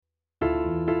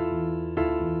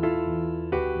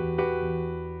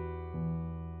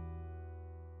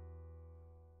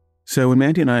So when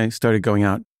Mandy and I started going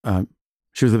out,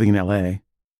 she was living in LA,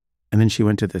 and then she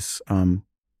went to this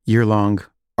year-long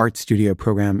art studio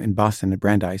program in Boston at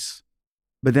Brandeis.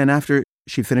 But then after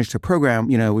she finished her program,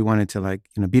 we wanted to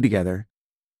be together.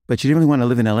 But she didn't really want to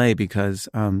live in LA because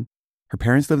her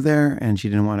parents lived there and she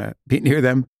didn't want to be near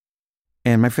them.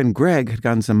 And my friend Greg had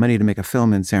gotten some money to make a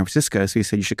film in San Francisco. So he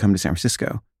said, you should come to San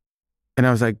Francisco. And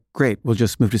I was like, great, we'll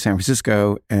just move to San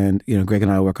Francisco. And, Greg and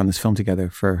I will work on this film together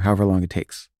for however long it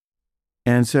takes.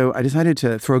 And so I decided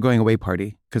to throw a going away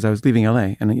party because I was leaving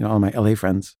LA and, all my LA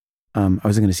friends, I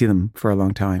wasn't going to see them for a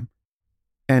long time.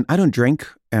 And I don't drink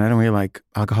and I don't really like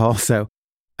alcohol. So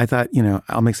I thought,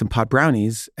 I'll make some pot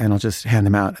brownies and I'll just hand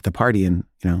them out at the party and,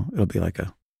 it'll be like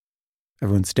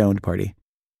everyone's stoned party.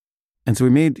 And so we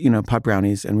made, pot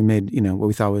brownies and we made, what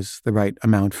we thought was the right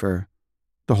amount for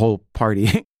the whole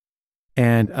party.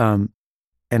 And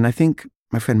I think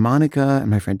my friend Monica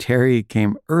and my friend Terry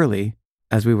came early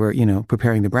as we were,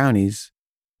 preparing the brownies,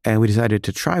 and we decided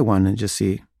to try one and just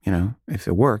see, if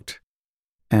it worked.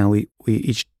 And we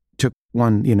each took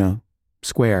one,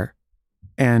 square,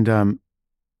 and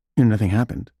nothing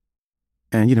happened.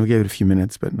 And we gave it a few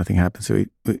minutes, but nothing happened. So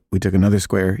we took another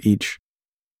square each,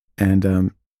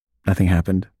 and nothing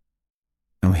happened.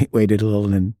 And we waited a little,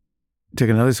 and then took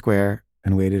another square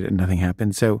and waited, and nothing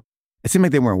happened. So it seemed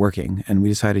like they weren't working, and we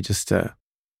decided just to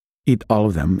eat all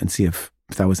of them and see if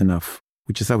that was enough.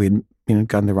 We just thought we had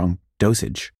gotten the wrong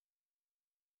dosage.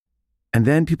 And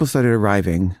then people started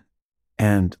arriving,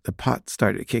 and the pot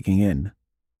started kicking in.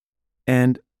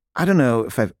 And I don't know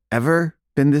if I've ever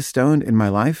been this stoned in my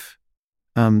life.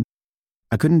 I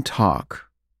couldn't talk,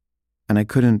 and I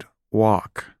couldn't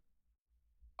walk.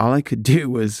 All I could do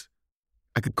was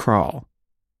I could crawl.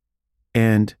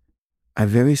 And I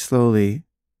very slowly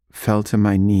fell to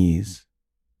my knees,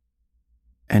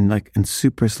 and in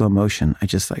super slow motion, I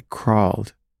just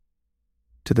crawled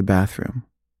to the bathroom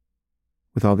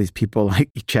with all these people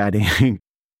chatting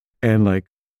and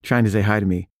trying to say hi to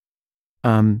me.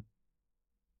 And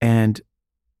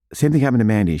same thing happened to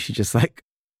Mandy. She just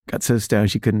got so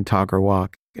stoned she couldn't talk or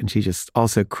walk, and she just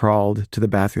also crawled to the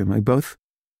bathroom. We both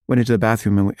went into the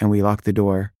bathroom and we locked the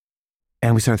door,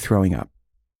 and we started throwing up.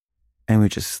 And we were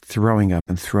just throwing up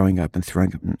and throwing up and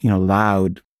throwing up,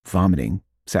 loud vomiting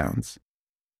sounds.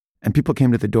 And people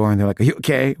came to the door and they're like, "Are you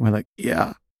okay?" And we're like,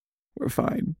 "Yeah, we're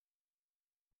fine."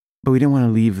 But we didn't want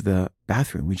to leave the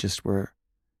bathroom. We just were,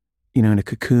 in a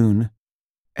cocoon,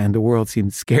 and the world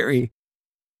seemed scary.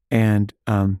 And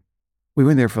we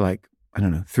went there for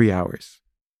 3 hours.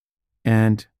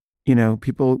 And,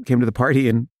 people came to the party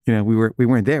and, we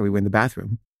weren't there. We were in the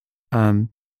bathroom. And,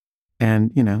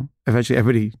 eventually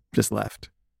everybody just left.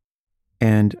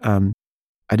 And I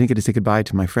didn't get to say goodbye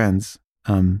to my friends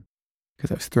because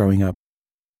I was throwing up.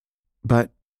 But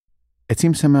it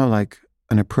seemed somehow like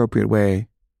an appropriate way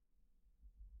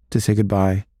to say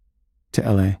goodbye to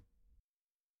LA.